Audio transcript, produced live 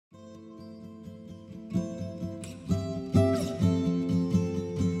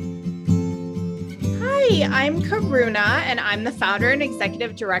Hi, I'm Karuna, and I'm the founder and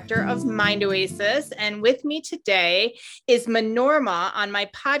executive director of Mind Oasis. And with me today is Manorma on my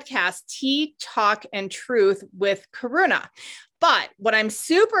podcast, Tea, Talk, and Truth with Karuna. But what I'm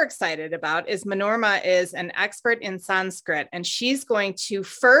super excited about is Manorma is an expert in Sanskrit, and she's going to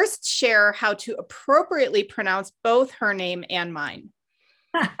first share how to appropriately pronounce both her name and mine.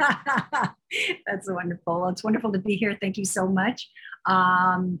 That's wonderful. It's wonderful to be here. Thank you so much.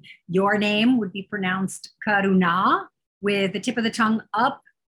 Your name would be pronounced Karuna with the tip of the tongue up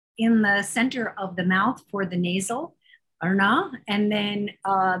in the center of the mouth for the nasal, Arna, and then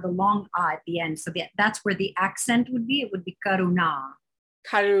the long A at the end. So that's where the accent would be. It would be Karuna.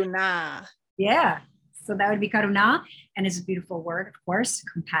 Karuna. Yeah. So that would be Karuna. And it's a beautiful word, of course,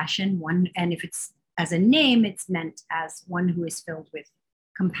 compassion. One, and if it's as a name, it's meant as one who is filled with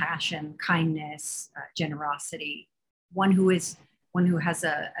compassion, kindness, generosity, one who has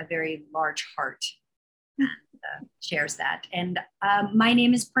a very large heart and shares that. And my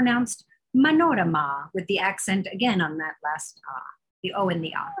name is pronounced Manorama with the accent again on that last the O and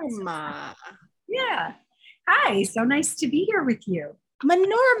the A. Manorma. Yeah. Hi, so nice to be here with you.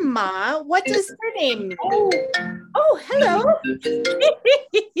 Manorma, what does your name mean? Oh, hello.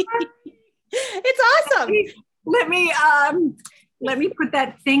 It's awesome. Let me put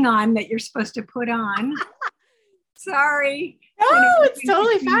that thing on that you're supposed to put on. Sorry. No, it's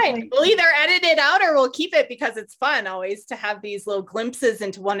totally fine. We'll either edit it out or we'll keep it because it's fun always to have these little glimpses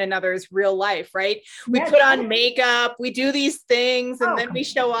into one another's real life, right? We put on makeup, we do these things, and then we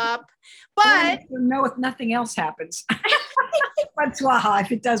show up. But no, if nothing else happens. But swaha,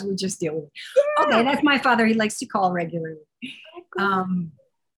 if it does, we just deal with it. Yeah. Okay, that's my father. He likes to call regularly. Yeah.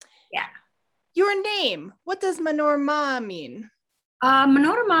 Your name, what does Manorma mean?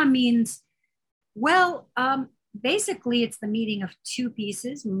 Manorma means, well, basically it's the meeting of two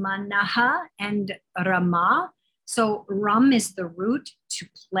pieces, Manaha and Rama. So Ram is the root to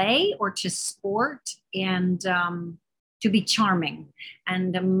play or to sport and to be charming.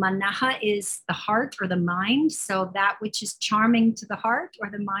 And Manaha is the heart or the mind. So that which is charming to the heart or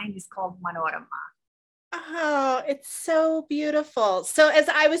the mind is called Manorama. Oh, it's so beautiful. So as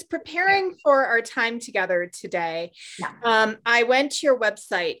I was preparing for our time together today, I went to your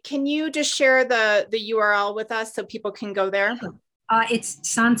website. Can you just share the URL with us so people can go there? It's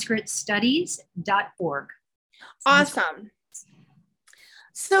sanskritstudies.org. Awesome.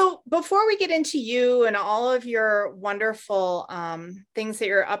 So before we get into you and all of your wonderful things that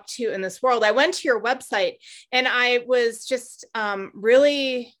you're up to in this world, I went to your website and I was just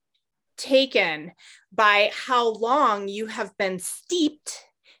really taken by how long you have been steeped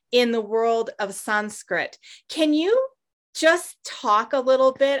in the world of Sanskrit. Can you just talk a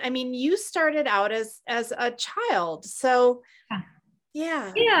little bit? I mean, you started out as a child, so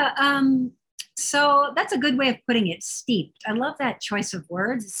yeah. So that's a good way of putting it, steeped. I love that choice of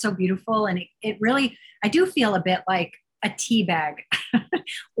words. It's so beautiful. And it really, I do feel a bit like a tea bag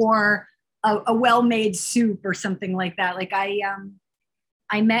or a well-made soup or something like that. Like I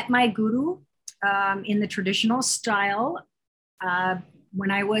met my guru in the traditional style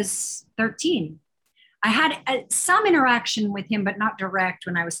when I was 13. I had some interaction with him, but not direct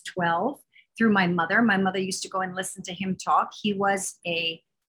when I was 12 through my mother. My mother used to go and listen to him talk.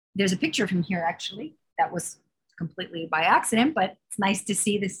 There's a picture of him here actually. That was completely by accident, but it's nice to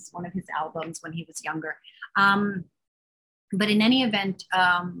see. This is one of his albums when he was younger. But in any event,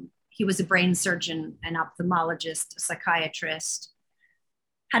 he was a brain surgeon, an ophthalmologist, a psychiatrist,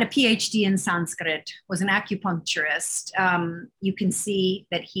 had a PhD in Sanskrit, was an acupuncturist. You can see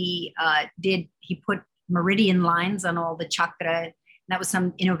that he put meridian lines on all the chakra. That was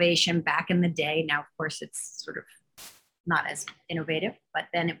some innovation back in the day. Now, of course, it's sort of not as innovative, but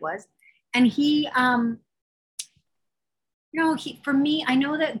then it was. And he, for me, I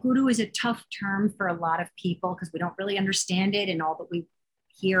know that guru is a tough term for a lot of people because we don't really understand it. And all that we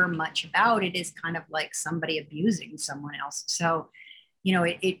hear much about it is kind of like somebody abusing someone else. So,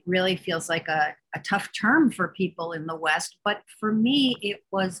 it really feels like a tough term for people in the West, but for me, it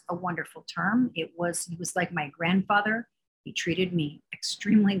was a wonderful term. He was like my grandfather. He treated me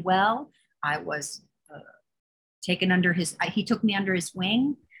extremely well. I was taken under he took me under his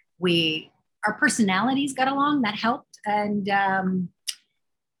wing. Our personalities got along, that helped. And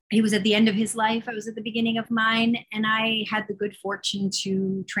he was at the end of his life. I was at the beginning of mine. And I had the good fortune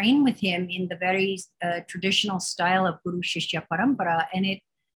to train with him in the very traditional style of Guru Shishya Parampara. And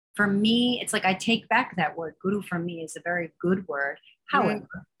for me, it's like I take back that word. Guru for me is a very good word. However,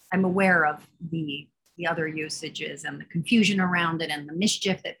 I'm aware of the other usages and the confusion around it and the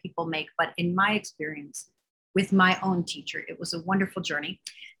mischief that people make. But in my experience with my own teacher, it was a wonderful journey.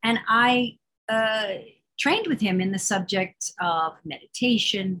 And I trained with him in the subject of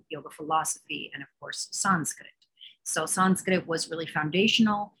meditation, yoga philosophy, and of course, Sanskrit. So Sanskrit was really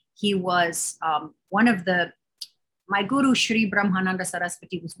foundational. He was my guru, Sri Brahmananda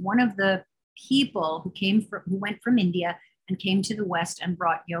Saraswati, was one of the people who went from India and came to the West and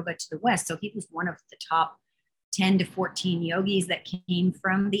brought yoga to the West. So he was one of the top 10 to 14 yogis that came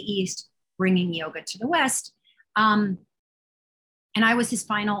from the East, bringing yoga to the West. And I was his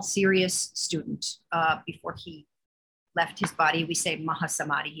final serious student before he left his body. We say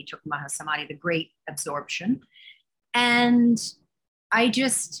Mahasamadhi. He took Mahasamadhi, the great absorption. And I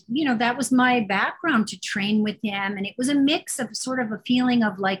just, that was my background to train with him. And it was a mix of sort of a feeling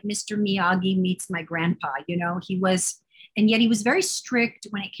of like Mr. Miyagi meets my grandpa, and yet he was very strict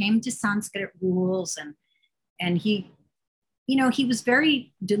when it came to Sanskrit rules. And he was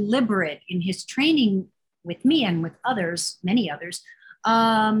very deliberate in his training with me and with others, many others.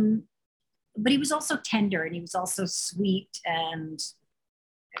 But he was also tender and he was also sweet. And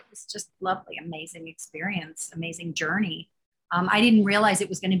it was just lovely, amazing experience, amazing journey. I didn't realize it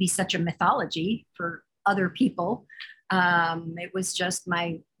was going to be such a mythology for other people. It was just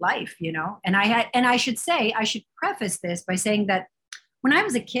my life, and I should preface this by saying that when I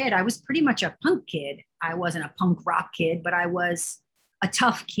was a kid, I was pretty much a punk kid. I wasn't a punk rock kid, but I was a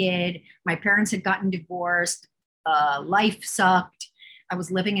tough kid. My parents had gotten divorced. Life sucked. I was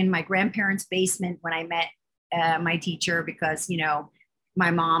living in my grandparents' basement when I met my teacher because, my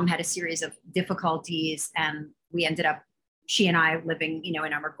mom had a series of difficulties and we ended up, she and I living, in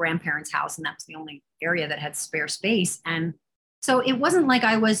our grandparents' house, and that was the only area that had spare space. And so it wasn't like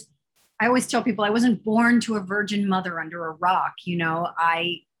I always tell people I wasn't born to a virgin mother under a rock.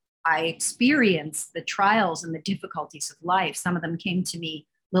 I experienced the trials and the difficulties of life. Some of them came to me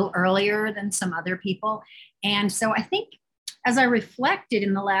a little earlier than some other people. And so I think as I reflected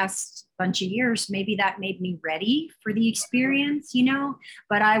in the last bunch of years, maybe that made me ready for the experience,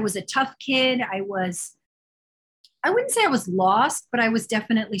 but I was a tough kid. I wouldn't say I was lost, but I was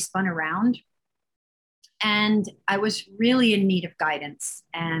definitely spun around. And I was really in need of guidance.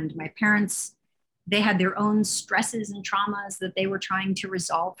 And my parents, they had their own stresses and traumas that they were trying to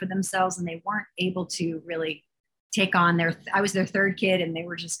resolve for themselves. And they weren't able to really take on I was their third kid and they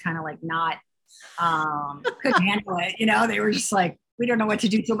were just kind of like couldn't handle it. They were just like, we don't know what to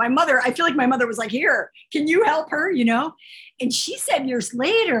do. So I feel like my mother was like, here, can you help her? And she said years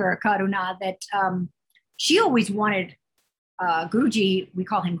later, Karuna, that she always wanted Guruji, we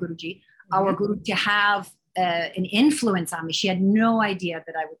call him Guruji, our Guru, to have an influence on me. She had no idea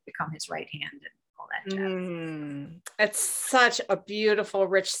that I would become his right hand and all that jazz. It's such a beautiful,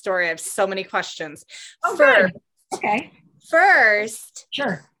 rich story. I have so many questions. Oh, good. Okay. First,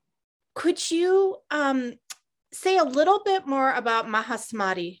 sure. Could you say a little bit more about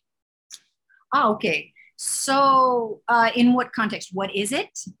Mahasamadhi? Okay. So in what context? What is it?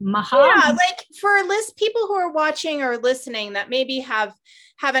 Yeah, like for people who are watching or listening that maybe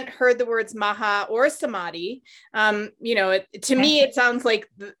haven't heard the words Maha or Samadhi, to me, it sounds like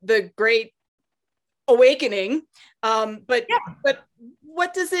the great awakening. But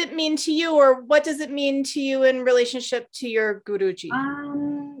what does it mean to you, or what does it mean to you in relationship to your Guruji?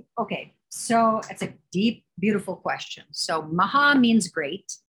 Okay, so it's a deep, beautiful question. So Maha means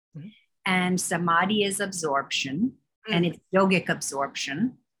great, and Samadhi is absorption, and it's yogic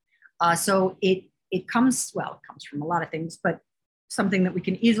absorption. So it comes from a lot of things, but something that we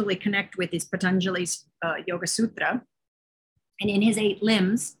can easily connect with is Patanjali's Yoga Sutra. And in his 8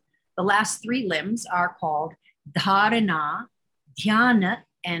 limbs, the last 3 limbs are called Dharana, Dhyana,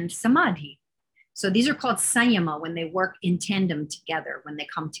 and Samadhi. So these are called Sanyama when they work in tandem together, when they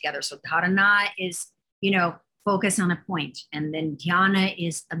come together. So Dharana is, focus on a point. And then Dhyana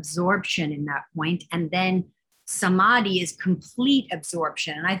is absorption in that point. And then Samadhi is complete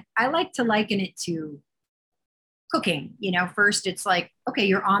absorption. And I like to liken it to cooking. First it's like, okay,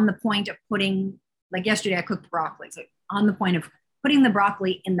 you're on the point of putting, like yesterday I cooked broccoli. It's like on the point of putting the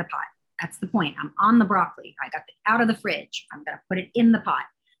broccoli in the pot. That's the point. I'm on the broccoli. I got it out of the fridge. I'm going to put it in the pot.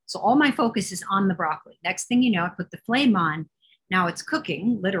 So all my focus is on the broccoli. Next thing you know, I put the flame on. Now it's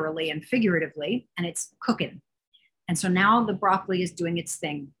cooking, literally and figuratively, and it's cooking. And so now the broccoli is doing its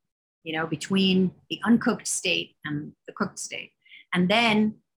thing, between the uncooked state and the cooked state. And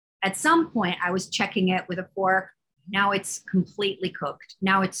then at some point I was checking it with a fork. Now it's completely cooked.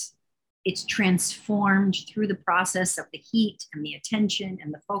 Now it's transformed through the process of the heat and the attention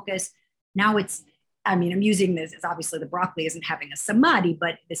and the focus. Now I'm using this as obviously the broccoli isn't having a samadhi,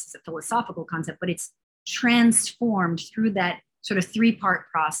 but this is a philosophical concept, but it's transformed through that sort of 3-part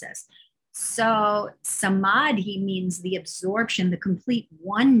process. So samadhi means the absorption, the complete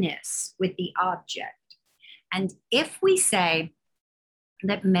oneness with the object. And if we say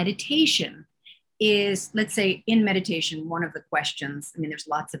that meditation is, let's say in meditation, one of the questions, I mean, there's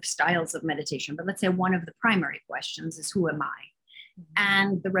lots of styles of meditation, but let's say one of the primary questions is, who am I?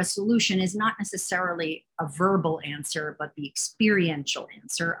 And the resolution is not necessarily a verbal answer, but the experiential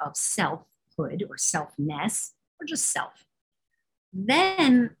answer of selfhood or selfness or just self.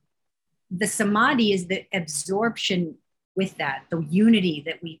 Then the samadhi is the absorption with that, the unity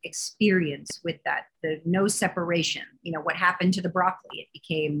that we experience with that, the no separation. You know, what happened to the broccoli? It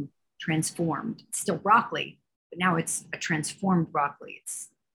became transformed. It's still broccoli, but now it's a transformed broccoli.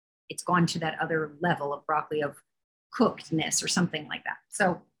 It's gone to that other level of broccoli of cookedness or something like that.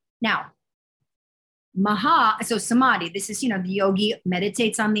 So now so samadhi, this is, you know, the yogi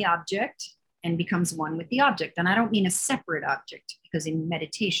meditates on the object and becomes one with the object. And I don't mean a separate object, because in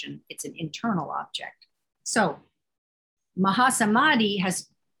meditation, it's an internal object. So Mahasamadhi has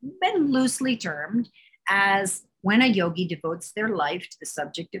been loosely termed as when a yogi devotes their life to the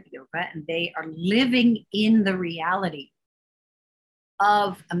subject of yoga and they are living in the reality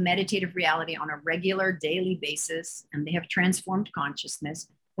of a meditative reality on a regular daily basis, and they have transformed consciousness.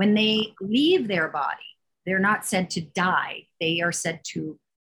 When they leave their body, they're not said to die. They are said to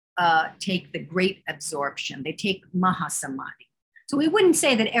take the great absorption. They take Mahasamadhi. So we wouldn't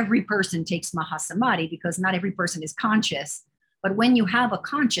say that every person takes Mahasamadhi, because not every person is conscious. But when you have a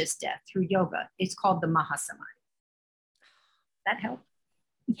conscious death through yoga, it's called the Mahasamadhi. That help?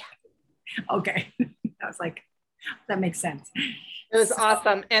 Yeah. Okay. I was like, that makes sense. It was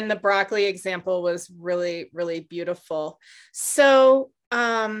awesome. And the broccoli example was really, really beautiful. So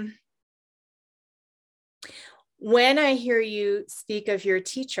when I hear you speak of your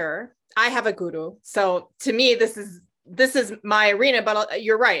teacher, I have a guru. So to me, this is my arena, but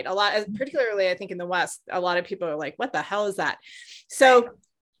you're right. A lot, particularly I think in the West, a lot of people are like, what the hell is that? So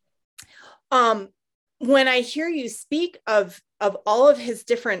when I hear you speak of all of his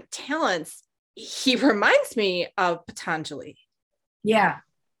different talents, he reminds me of Patanjali. Yeah.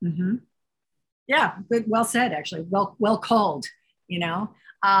 Mm-hmm. Yeah. Good. Well said, actually. Well called, you know.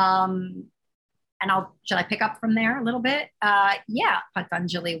 And should I pick up from there a little bit? Yeah.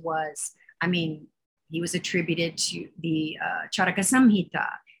 Patanjali was, I mean, he was attributed to the Charaka Samhita.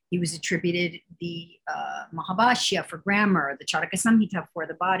 He was attributed the Mahabhashya for grammar, the Charaka Samhita for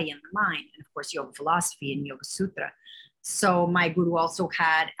the body and the mind, and of course, yoga philosophy and Yoga Sutra. So my guru also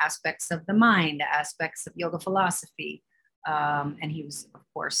had aspects of the mind, aspects of yoga philosophy. And he was, of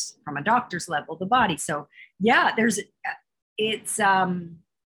course, from a doctor's level, the body. So yeah, it's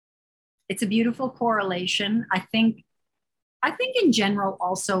a beautiful correlation. I think in general,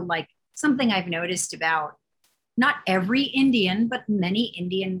 also, like, something I've noticed about not every Indian, but many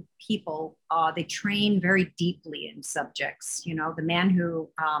Indian people, they train very deeply in subjects. You know, the man who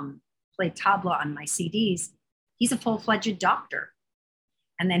played tabla on my CDs, he's a full-fledged doctor.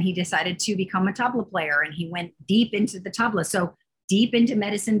 And then he decided to become a tabla player, and he went deep into the tabla. So deep into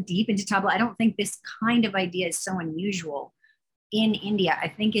medicine, deep into tabla. I don't think this kind of idea is so unusual in India. I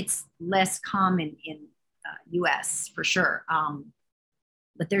think it's less common in US for sure.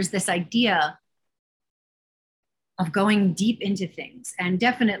 But there's this idea of going deep into things. And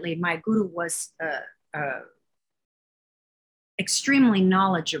definitely my guru was extremely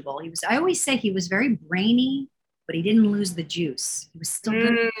knowledgeable. I always say he was very brainy, but he didn't lose the juice. He was still,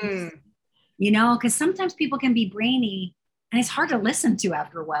 you know, because sometimes people can be brainy and it's hard to listen to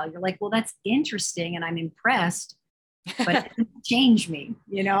after a while. You're like, well, that's interesting and I'm impressed, but it doesn't change me,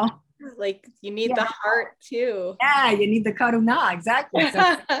 you know? Like, you need the heart too. Yeah, you need the karuna, exactly.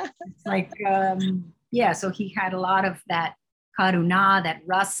 So it's like, yeah, so he had a lot of that karuna, that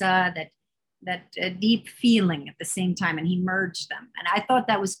rasa, that deep feeling at the same time, and he merged them. And I thought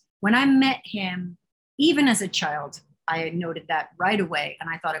that was, when I met him, even as a child, I noted that right away. And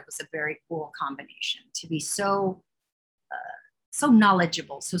I thought it was a very cool combination to be so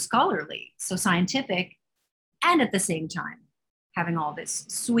knowledgeable, so scholarly, so scientific, and at the same time, having all this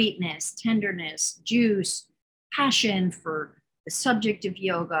sweetness, tenderness, juice, passion for the subject of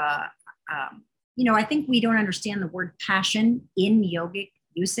yoga. You know, I think we don't understand the word passion in yogic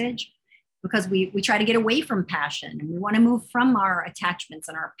usage because we try to get away from passion and we want to move from our attachments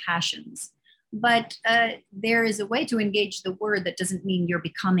and our passions. But there is a way to engage the word that doesn't mean you're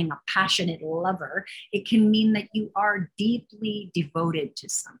becoming a passionate lover. It can mean that you are deeply devoted to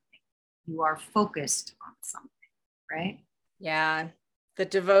something. You are focused on something, right? Yeah. The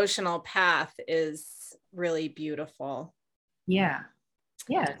devotional path is really beautiful. Yeah.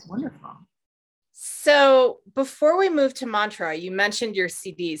 Yeah, it's wonderful. So before we move to mantra, you mentioned your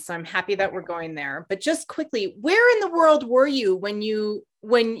CDs, so I'm happy that we're going there. But just quickly, where in the world were you when you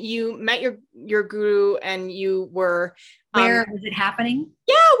when you met your guru and you were, Where was it happening?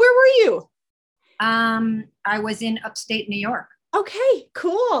 Yeah. Where were you? I was in upstate New York. Okay,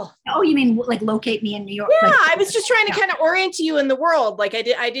 cool. Oh, you mean like locate me in New York? Yeah, like, I was just trying to kind of orient you in the world. Like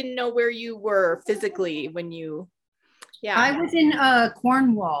I didn't know where you were physically when you, yeah. I was in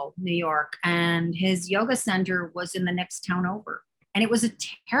Cornwall, New York, and his yoga center was in the next town over. And it was a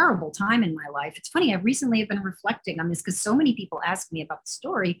terrible time in my life. It's funny, I recently have been reflecting on this because so many people ask me about the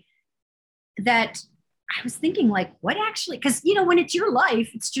story that I was thinking, like, what actually, because, you know, when it's your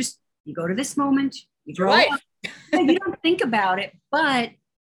life, it's just, you go to this moment, you grow up, you don't think about it. But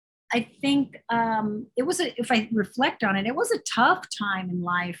I think if I reflect on it, it was a tough time in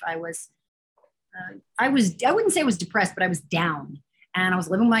life. I wouldn't say I was depressed, but I was down. And I was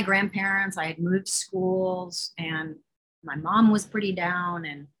living with my grandparents. I had moved schools and my mom was pretty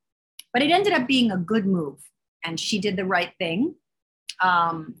down. But it ended up being a good move. And she did the right thing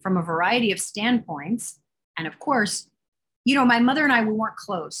from a variety of standpoints. And of course, you know, my mother and I, we weren't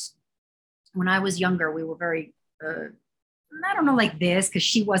close. When I was younger, we were very, I don't know, like this, because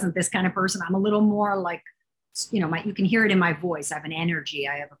she wasn't this kind of person. I'm a little more like, you know, you can hear it in my voice. I have an energy.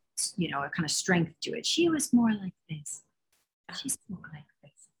 I have, a kind of strength to it. She was more like this. She spoke like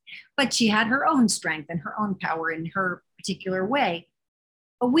this. But she had her own strength and her own power in her particular way.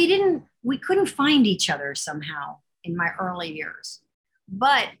 But we couldn't find each other somehow in my early years.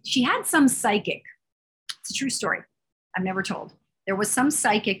 But she had some psychic. It's a true story. I've never told. There was some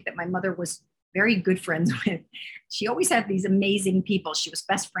psychic that my mother was very good friends with. She always had these amazing people. She was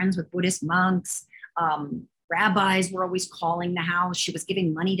best friends with Buddhist monks. Rabbis were always calling the house. She was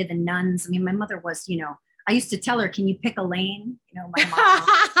giving money to the nuns. I mean, my mother was, you know, I used to tell her, can you pick a lane? You know, my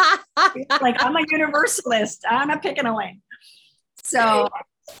mom, like, I'm a universalist. I'm not picking a lane. So,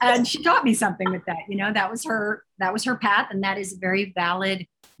 and she taught me something with that, you know, that was her path. And that is a very valid,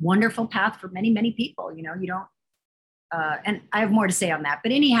 wonderful path for many, many people. You know, you don't, and I have more to say on that,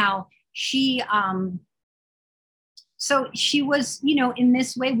 but anyhow, so she was, you know, in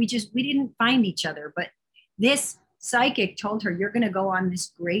this way, we didn't find each other, but this psychic told her, you're going to go on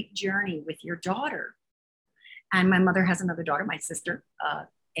this great journey with your daughter. And my mother has another daughter, my sister,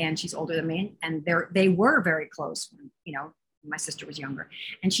 and she's older than me. And they were very close when, you know, my sister was younger.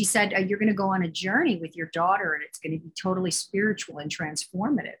 And she said, you're going to go on a journey with your daughter and it's going to be totally spiritual and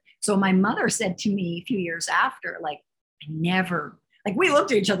transformative. So my mother said to me a few years after, like, we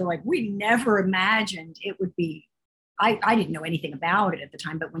looked at each other like we never imagined it would be. I didn't know anything about it at the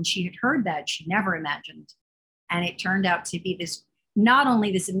time, but when she had heard that, she never imagined. And it turned out to be not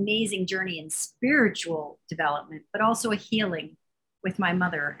only this amazing journey in spiritual development, but also a healing with my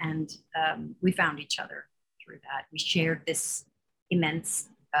mother. And we found each other through that. We shared this immense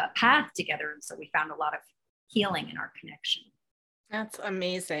path together. And so we found a lot of healing in our connection. That's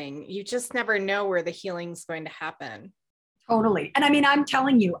amazing. You just never know where the healing's going to happen. Totally. And I mean, I'm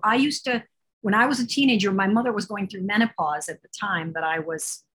telling you, when I was a teenager, my mother was going through menopause at the time that I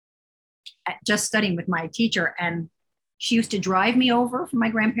was just studying with my teacher. And she used to drive me over from my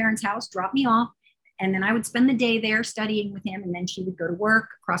grandparents' house, drop me off. And then I would spend the day there studying with him. And then she would go to work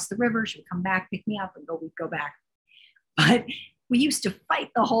across the river. She would come back, pick me up, and we'd go back. But we used to fight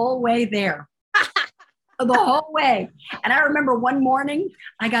the whole way there. The whole way. And I remember one morning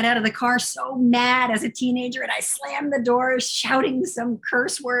I got out of the car so mad as a teenager and I slammed the door shouting some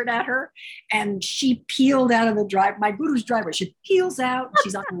curse word at her. And she peeled out of the drive, my guru's driveway. She peels out and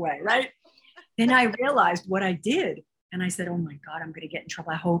she's on her way, right? Then I realized what I did. And I said, oh my God, I'm going to get in trouble.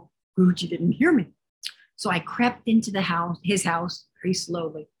 I hope Guruji didn't hear me. So I crept into his house very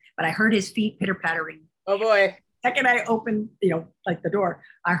slowly, but I heard his feet pitter pattering. Oh boy. Second I opened, like the door,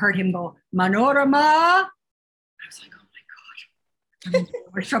 I heard him go, Manorama. I was like, oh my God, I'm in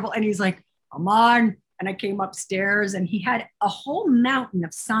so much trouble. And he's like, come on. And I came upstairs and he had a whole mountain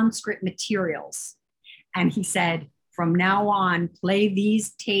of Sanskrit materials. And he said, from now on, play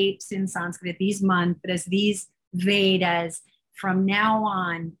these tapes in Sanskrit, these mantras, these Vedas. From now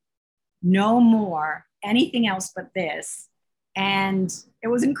on, no more anything else but this. And it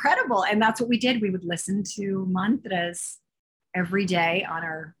was incredible. And that's what we did. We would listen to mantras every day on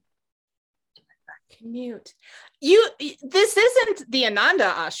our commute. This isn't the Ananda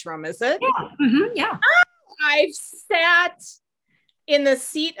ashram, is it? Yeah. Mm-hmm, yeah. I've sat in the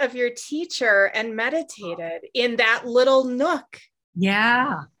seat of your teacher and meditated in that little nook.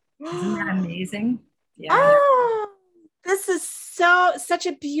 Yeah. Isn't that amazing? Yeah. Oh, this is such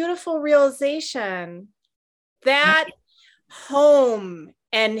a beautiful realization. That home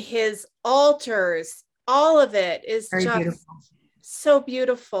and his altars, all of it is very just beautiful. So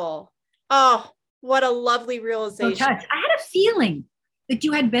beautiful. Oh, what a lovely realization. So I had a feeling that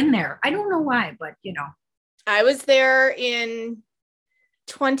you had been there. I don't know why, but I was there in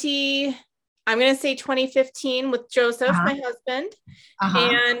 20, I'm going to say 2015 with Joseph, my husband,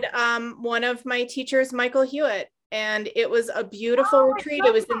 and one of my teachers, Michael Hewitt. And it was a beautiful retreat.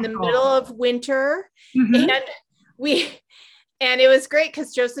 It was in the middle of winter. And it was great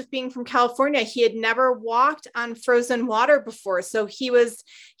because Joseph, being from California, he had never walked on frozen water before. So he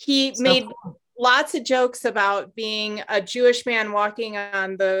made lots of jokes about being a Jewish man walking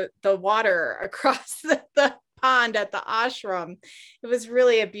on the water across the pond at the ashram. It was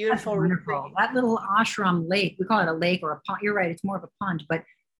really a beautiful retreat. That little ashram lake, we call it a lake or a pond. You're right, it's more of a pond, but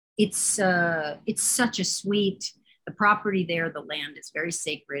it's such a sweet, the property there, the land is very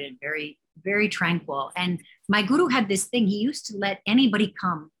sacred and very, very tranquil. And my guru had this thing, he used to let anybody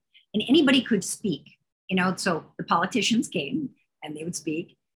come and anybody could speak, so the politicians came and they would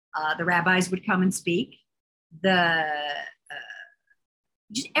speak. The rabbis would come and speak.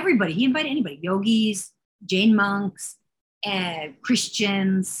 Just everybody, he invited anybody, yogis, Jain monks,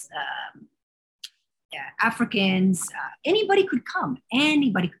 Christians, Africans, anybody could come.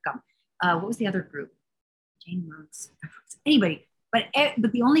 What was the other group? Jain monks, Africans, anybody. But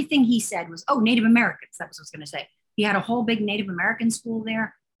the only thing he said was, Native Americans. That was what I was going to say. He had a whole big Native American school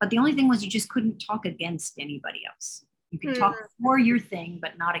there. But the only thing was you just couldn't talk against anybody else. You could talk for your thing,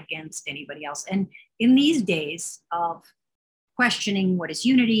 but not against anybody else. And in these days of questioning what is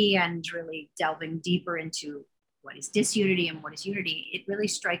unity and really delving deeper into what is disunity and what is unity, it really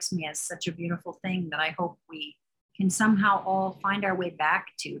strikes me as such a beautiful thing that I hope we can somehow all find our way back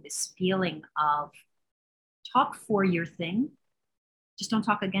to this feeling of talk for your thing. Just don't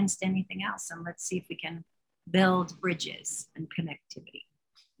talk against anything else. And let's see if we can build bridges and connectivity.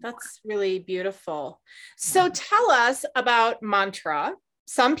 That's really beautiful. So tell us about mantra.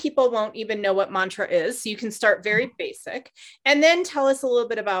 Some people won't even know what mantra is. So you can start very basic and then tell us a little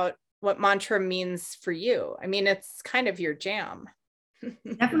bit about what mantra means for you. I mean, it's kind of your jam.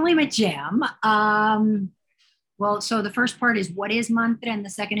 Definitely my jam. So the first part is what is mantra? And the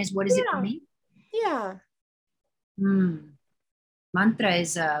second is what is it for me? Yeah. Mantra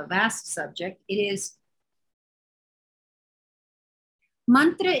is a vast subject.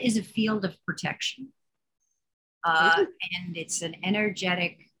 Mantra is a field of protection. And it's an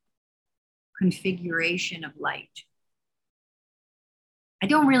energetic configuration of light. I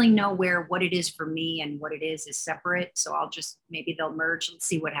don't really know what it is for me and what it is separate. So maybe they'll merge. Let's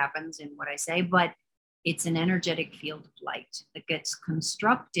see what happens in what I say. But it's an energetic field of light that gets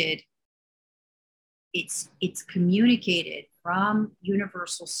constructed. It's communicated from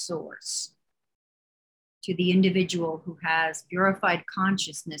universal source to the individual who has purified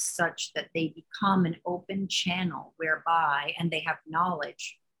consciousness such that they become an open channel whereby, and they have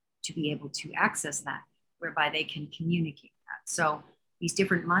knowledge to be able to access that, whereby they can communicate that. So these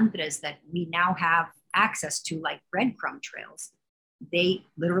different mantras that we now have access to, like breadcrumb trails, they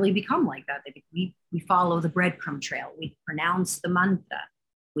literally become like that. We follow the breadcrumb trail. We pronounce the mantra.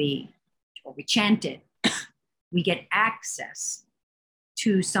 We chant it. We get access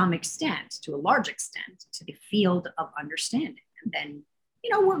to some extent, to a large extent, to the field of understanding. And then,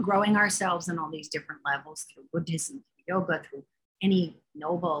 we're growing ourselves in all these different levels through Buddhism, through yoga, through any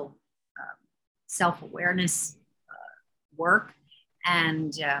noble self-awareness work.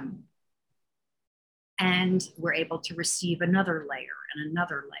 And we're able to receive another layer and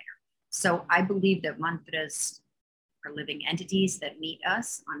another layer. So I believe that mantras are living entities that meet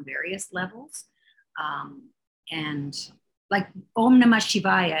us on various levels. And like Om Namah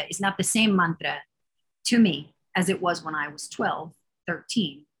Shivaya is not the same mantra to me as it was when I was 12,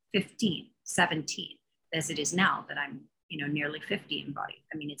 13, 15, 17, as it is now that I'm, nearly 50 in body.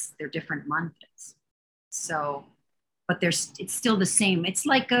 I mean, they're different mantras. So, but it's still the same. It's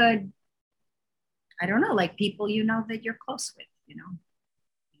like I don't know, like people, that you're close with, you know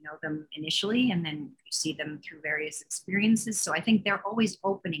them initially, and then you see them through various experiences. So I think they're always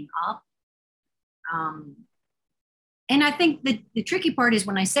opening up. And I think the tricky part is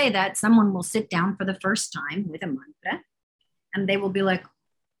when I say that, someone will sit down for the first time with a mantra and they will be like,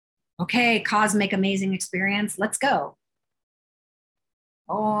 okay, cosmic amazing experience, let's go.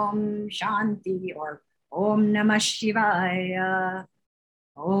 Om Shanti, or Om Namah Shivaya,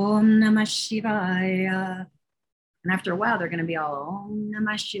 Om Namah Shivaya. And after a while, they're going to be all Om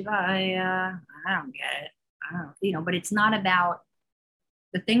Namah Shivaya. I don't get it. I don't, but it's not about,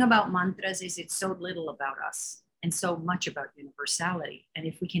 the thing about mantras is it's so little about us and so much about universality. And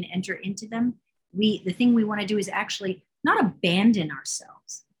if we can enter into them, the thing we want to do is actually not abandon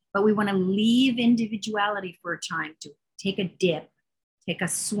ourselves, but we want to leave individuality for a time to take a dip, take a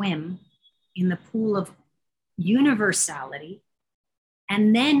swim in the pool of universality,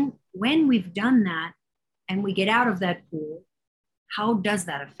 And then when we've done that and we get out of that pool, how does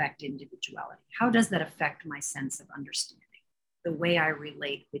that affect individuality? How does that affect my sense of understanding? The way I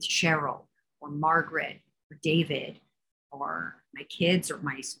relate with Cheryl or Margaret or David or my kids or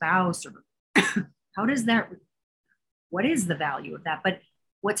my spouse, or how does that, what is the value of that? But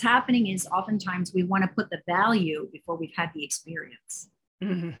what's happening is oftentimes we want to put the value before we've had the experience.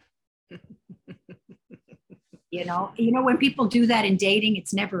 Mm-hmm. You know, when people do that in dating,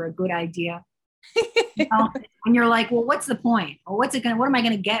 it's never a good idea. You know? And you're like, well, what's the point? Or what am I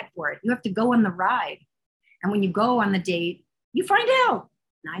going to get for it? You have to go on the ride. And when you go on the date, you find out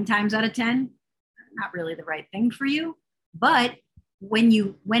 9 times out of 10, not really the right thing for you. But when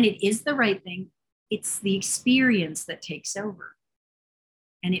it is the right thing, it's the experience that takes over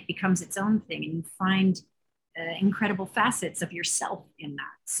and it becomes its own thing. And you find incredible facets of yourself in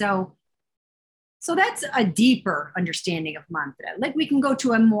that. So that's a deeper understanding of mantra. Like we can go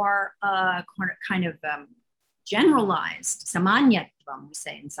to a more kind of generalized samanyatvam, we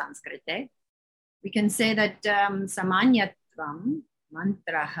say in Sanskrit. We can say that samanyatvam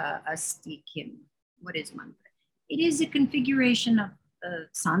mantraha asti kim. What is mantra? It is a configuration of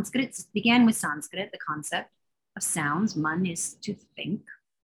Sanskrit. It began with Sanskrit, the concept of sounds. Man is to think.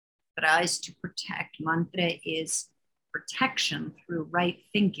 Tra is to protect. Mantra is protection through right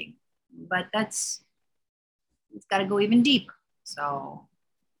thinking. But it's got to go even deeper. So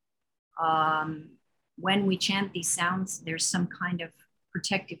when we chant these sounds, there's some kind of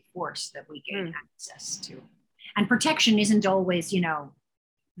protective force that we gain access to. And protection isn't always,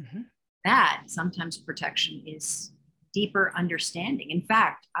 bad. Sometimes protection is deeper understanding. In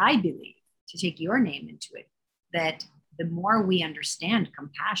fact, I believe, to take your name into it, that the more we understand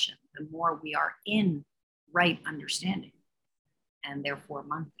compassion, the more we are in right understanding, and therefore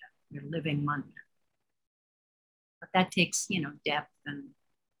mantra. You're living mantra. But that takes, depth and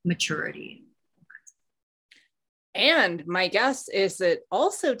maturity. And my guess is it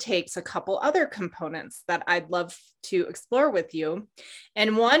also takes a couple other components that I'd love to explore with you.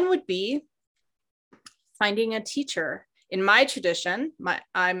 And one would be finding a teacher. In my tradition,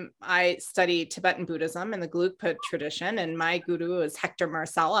 I study Tibetan Buddhism and the Gelugpa tradition, and my guru is Hector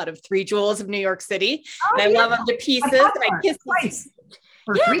Marcel out of Three Jewels of New York City. And I love him to pieces. I kiss his.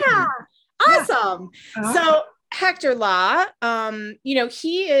 Yeah, awesome. Uh-huh. So Hector La,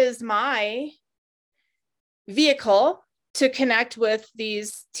 he is my vehicle to connect with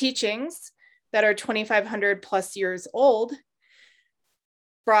these teachings that are 2,500 plus years old,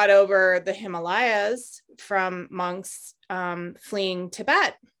 brought over the Himalayas from monks fleeing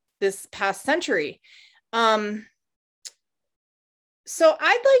Tibet this past century. So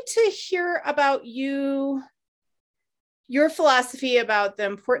I'd like to hear about your philosophy about the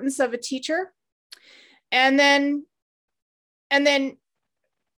importance of a teacher, and then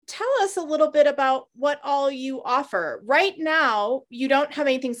tell us a little bit about what all you offer. Right now, you don't have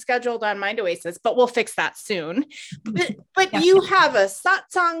anything scheduled on Mind Oasis, but we'll fix that soon. But you have a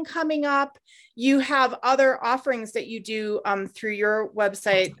satsang coming up. You have other offerings that you do through your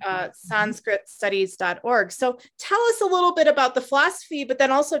website, sanskritstudies.org. So tell us a little bit about the philosophy, but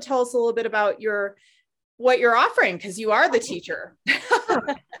then also tell us a little bit about what you're offering, because you are the teacher.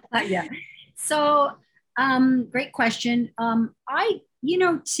 Yeah. So great question. For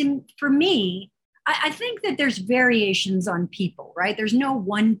me, I think that there's variations on people, right? There's no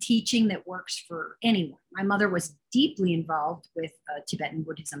one teaching that works for anyone. My mother was deeply involved with Tibetan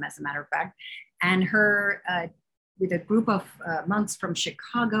Buddhism, as a matter of fact, and her, with a group of monks from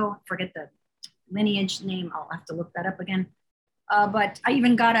Chicago, forget the lineage name, I'll have to look that up again. But I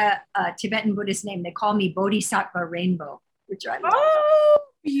even got a Tibetan Buddhist name. They call me Bodhisattva Rainbow, which I love. Oh,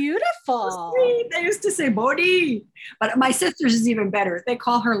 beautiful. They used to say Bodhi, but my sister's is even better. They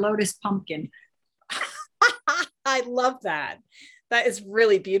call her Lotus Pumpkin. I love that. That is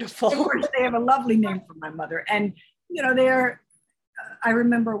really beautiful. Of course, they have a lovely name for my mother. And, I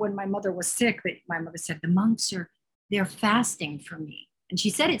remember when my mother was sick, that my mother said, the monks they're fasting for me. And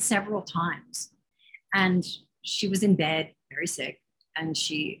she said it several times. And she was in bed, very sick. And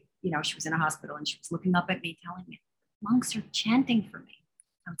she was in a hospital, and she was looking up at me, telling me, monks are chanting for me.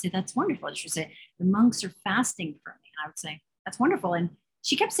 I would say, that's wonderful. And she would say, the monks are fasting for me. And I would say, that's wonderful. And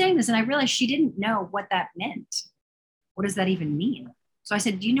she kept saying this, and I realized she didn't know what that meant. What does that even mean? So I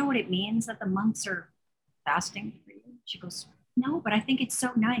said, do you know what it means that the monks are fasting for you? She goes, no, but I think it's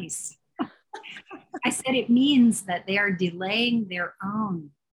so nice. I said, it means that they are delaying their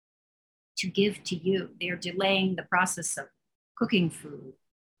own to give to you. They are delaying the process of cooking food,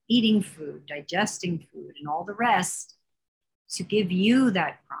 eating food, digesting food, and all the rest to give you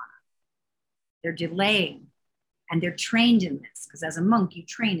that prana. They're delaying. and they're trained in this, because as a monk, you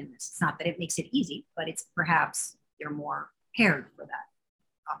train in this. It's not that it makes it easy, but it's perhaps they're more prepared for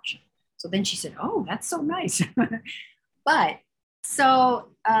that option. So then she said, oh, that's so nice. But so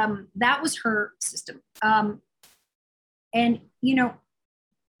that was her system. And, you know,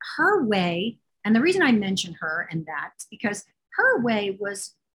 her way, and the reason I mention her and that is because her way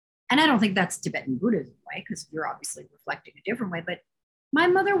was, and I don't think that's Tibetan Buddhism way, because you're obviously reflecting a different way, but my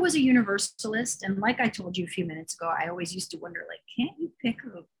mother was a universalist. And like I told you a few minutes ago, I always used to wonder, like, can't you pick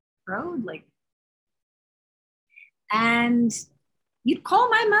a road? Like, and you'd call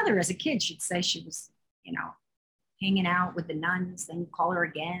my mother as a kid. She'd say she was, you know, hanging out with the nuns. Then you'd call her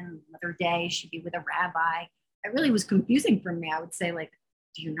again. Another day, she'd be with a rabbi. It really was confusing for me. I would say, like,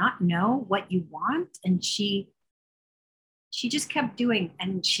 do you not know what you want? And she just kept doing.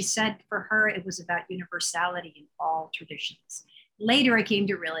 And she said for her, it was about universality in all traditions. Later, I came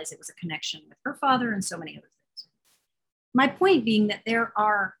to realize it was a connection with her father and so many other things. My point being that there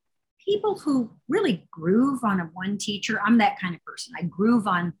are people who really groove on a one teacher. I'm that kind of person. I groove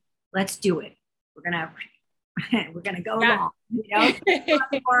on, let's do it. We're gonna go along, you know,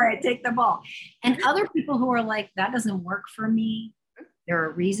 or I take the ball. And other people who are like, that doesn't work for me. There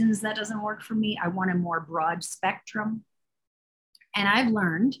are reasons that doesn't work for me. I want a more broad spectrum. And I've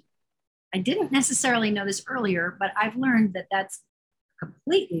learned, I didn't necessarily know this earlier, but I've learned that that's a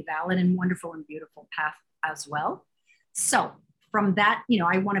completely valid and wonderful and beautiful path as well. So from that, you know,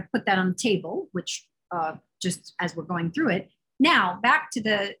 I want to put that on the table, which just as we're going through it. Now, back to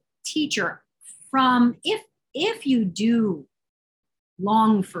the teacher. From if you do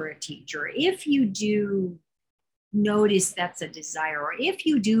long for a teacher, if you do notice that's a desire, or if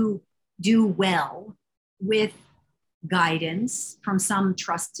you do well with guidance from some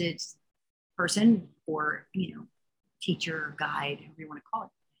trusted person or, you know, teacher, guide, however you want to call it,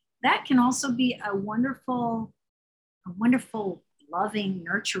 that can also be a wonderful, loving,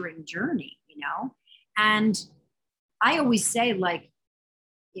 nurturing journey, you know? And I always say, like,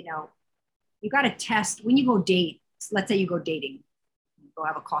 you know, you got to test when you go date. Let's say you go dating, you go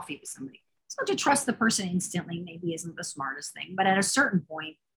have a coffee with somebody. It's not to trust the person instantly, maybe isn't the smartest thing. But at a certain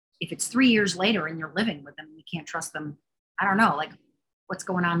point, if it's 3 years later and you're living with them, you can't trust them. I don't know, like, what's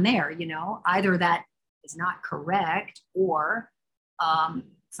going on there, you know? Either that is not correct, or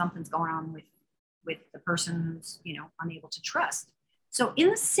something's going on with the person who's, you know, unable to trust. So in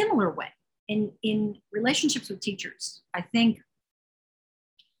a similar way, in relationships with teachers, I think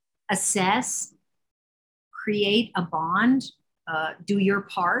assess, create a bond, do your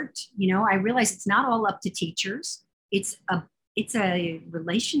part. You know, I realize it's not all up to teachers. It's a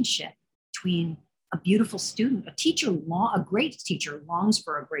relationship between a beautiful student, a great teacher longs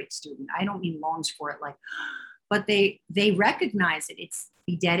for a great student. I don't mean longs for it like, but they recognize it. It's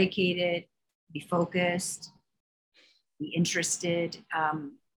be dedicated, be focused, be interested,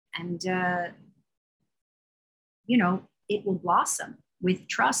 and you know, it will blossom with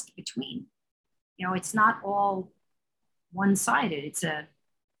trust between. You know, it's not all one-sided.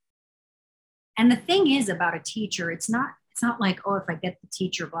 And the thing is about a teacher, it's not like, oh, if I get the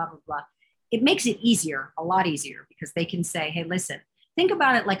teacher, blah, blah, blah. It makes it easier, a lot easier, because they can say, hey, listen, think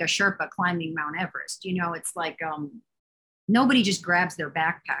about it like a Sherpa climbing Mount Everest. You know, it's like nobody just grabs their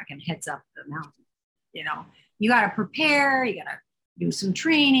backpack and heads up the mountain. You know, you got to prepare, you got to do some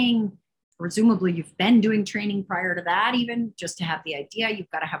training. Presumably you've been doing training prior to that, even just to have the idea.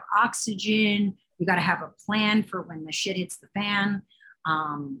 You've got to have oxygen. You got to have a plan for when the shit hits the fan.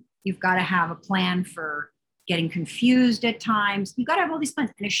 You've got to have a plan for getting confused at times. You've got to have all these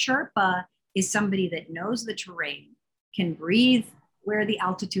plans. And a Sherpa is somebody that knows the terrain, can breathe where the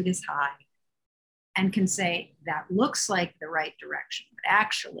altitude is high, and can say, that looks like the right direction, but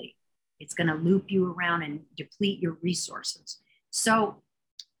actually it's going to loop you around and deplete your resources. So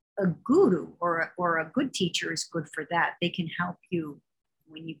a guru or a good teacher is good for that. They can help you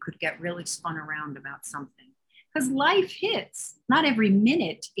when you could get really spun around about something. Because life hits. Not every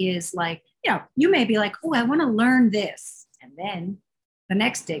minute is like, you know, you may be like, oh, I want to learn this. And then the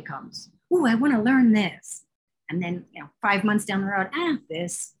next day comes, oh, I want to learn this. And then, you know, 5 months down the road,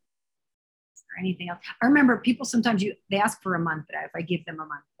 this. Is there anything else? I remember people sometimes they ask for a month if I give them a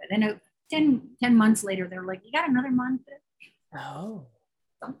month. And then 10 months later, they're like, you got another month? Oh.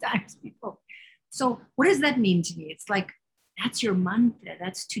 Sometimes people. So what does that mean to me? It's like, that's your mantra.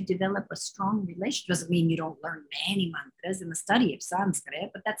 That's to develop a strong relationship. Doesn't mean you don't learn many mantras in the study of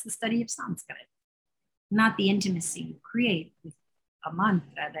Sanskrit, but that's the study of Sanskrit, not the intimacy you create with a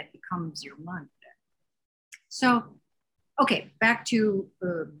mantra that becomes your mantra. So, okay, back to,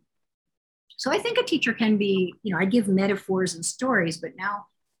 so I think a teacher can be, you know, I give metaphors and stories, but now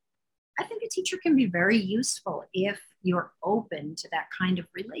I think a teacher can be very useful if you're open to that kind of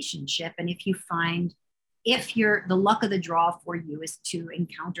relationship. And if you find, if you're the luck of the draw for you is to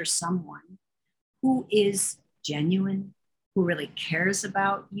encounter someone who is genuine, who really cares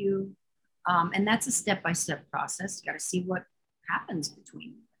about you. And that's a step-by-step process. You got to see what happens between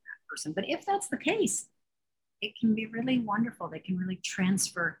you and that person. But if that's the case, it can be really wonderful. They can really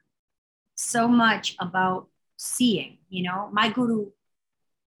transfer so much about seeing. You know, my guru,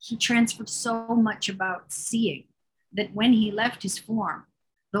 he transferred so much about seeing that when he left his form,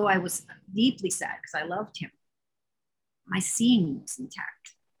 though I was deeply sad because I loved him, my seeing was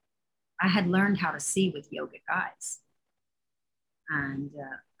intact. I had learned how to see with yogic eyes. And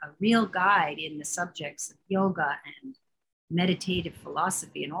a real guide in the subjects of yoga and meditative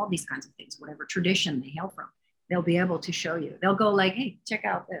philosophy and all these kinds of things, whatever tradition they hail from, they'll be able to show you. They'll go like, hey, check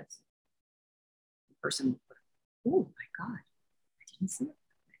out this. The person, oh my God, I didn't see it.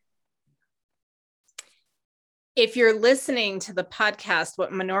 If you're listening to the podcast,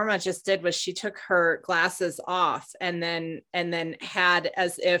 what Manorma just did was she took her glasses off and then had,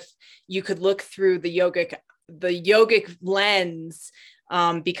 as if you could look through the yogic lens,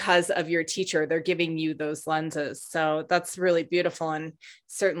 because of your teacher. They're giving you those lenses. So that's really beautiful. And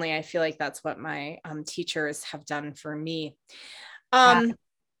certainly I feel like that's what my teachers have done for me.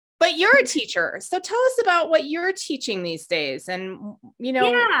 But you're a teacher. So tell us about what you're teaching these days. And, you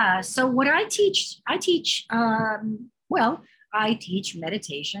know. Yeah. So what I teach, I teach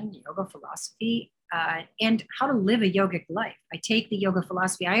meditation, yoga philosophy, and how to live a yogic life. I take the yoga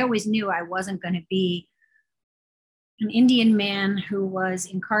philosophy. I always knew I wasn't going to be an Indian man who was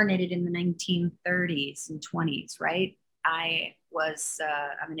incarnated in the 1930s and 20s, right? I was,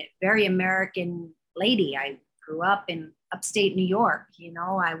 I'm a very American lady. I grew up in upstate New York. You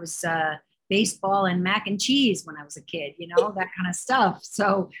know, I was baseball and mac and cheese when I was a kid, you know, that kind of stuff.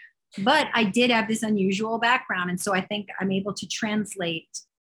 So, but I did have this unusual background. And so I think I'm able to translate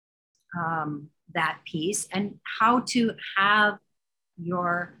that piece and how to have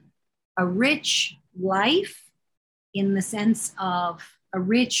a rich life in the sense of a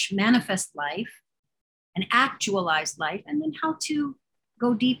rich manifest life, an actualized life, and then how to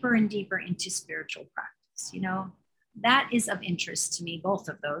go deeper and deeper into spiritual practice. You know, that is of interest to me, both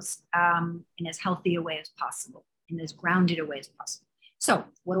of those, in as healthy a way as possible, in as grounded a way as possible. So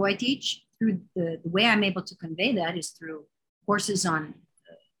what do I teach? Through the way I'm able to convey that is through courses on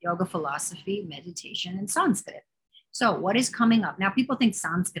yoga philosophy, meditation, and Sanskrit. So what is coming up? Now, people think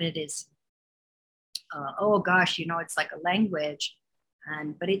Sanskrit is, oh gosh, you know, it's like a language.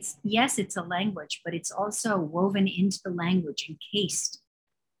 But it's a language, but it's also woven into the language, encased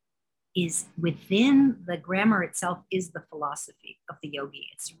is within the grammar itself is the philosophy of the yogi.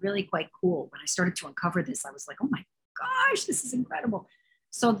 It's really quite cool. When I started to uncover this, I was like, oh my gosh, this is incredible.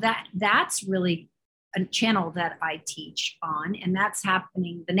 So that's really a channel that I teach on, and that's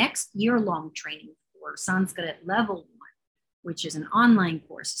happening the next year-long training for Sanskrit Level 1, which is an online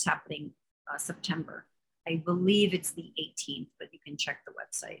course, is happening September. I believe it's the 18th, but you can check the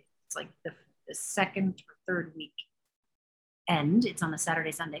website. It's like the second or third week end. It's on a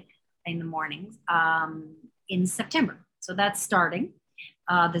Saturday, Sunday in the mornings in September. So that's starting.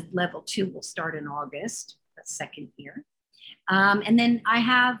 The level 2 will start in August, the second year. And then I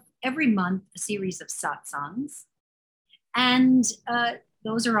have every month a series of satsangs. And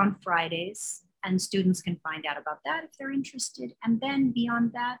those are on Fridays. And students can find out about that if they're interested. And then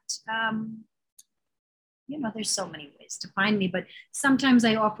beyond that, you know, there's so many ways to find me, but sometimes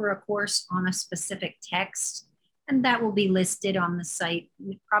I offer a course on a specific text, and that will be listed on the site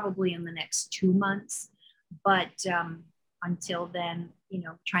probably in the next 2 months. But until then, you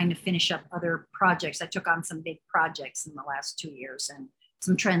know, trying to finish up other projects. I took on some big projects in the last 2 years and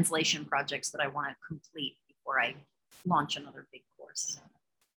some translation projects that I want to complete before I launch another big course.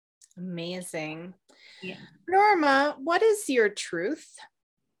 Amazing. Yeah. Norma, what is your truth?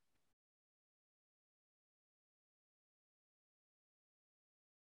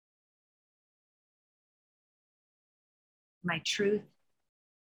 My truth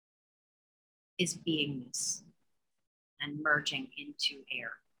is beingness and merging into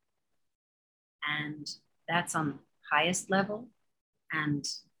air. And that's on the highest level. And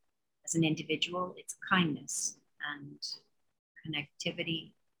as an individual, it's kindness and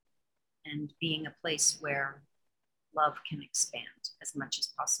connectivity and being a place where love can expand as much as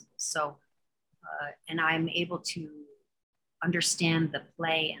possible. So, and I'm able to understand the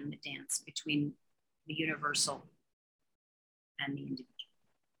play and the dance between the universal and the individual.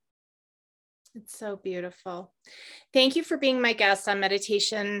 It's so beautiful. Thank you for being my guest on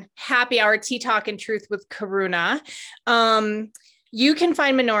Meditation Happy Hour Tea Talk and Truth with Karuna. You can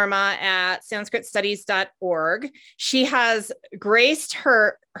find Manorma at sanskritstudies.org. She has graced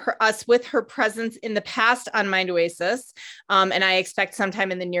us with her presence in the past on Mind Oasis. And I expect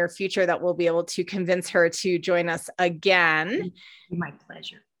sometime in the near future that we'll be able to convince her to join us again. My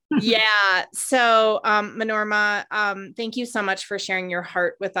pleasure. Yeah. So, Manorma, thank you so much for sharing your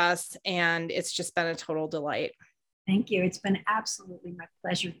heart with us. And it's just been a total delight. Thank you. It's been absolutely my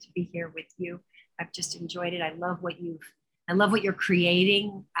pleasure to be here with you. I've just enjoyed it. I love what you're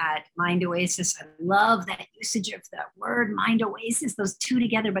creating at Mind Oasis. I love that usage of that word, Mind Oasis, those two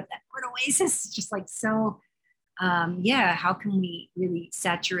together, but that word oasis is just like so, how can we really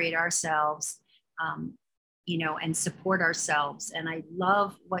saturate ourselves, and support ourselves? And I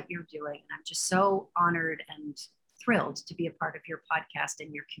love what you're doing. And I'm just so honored and thrilled to be a part of your podcast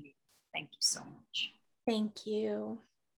and your community. Thank you so much. Thank you.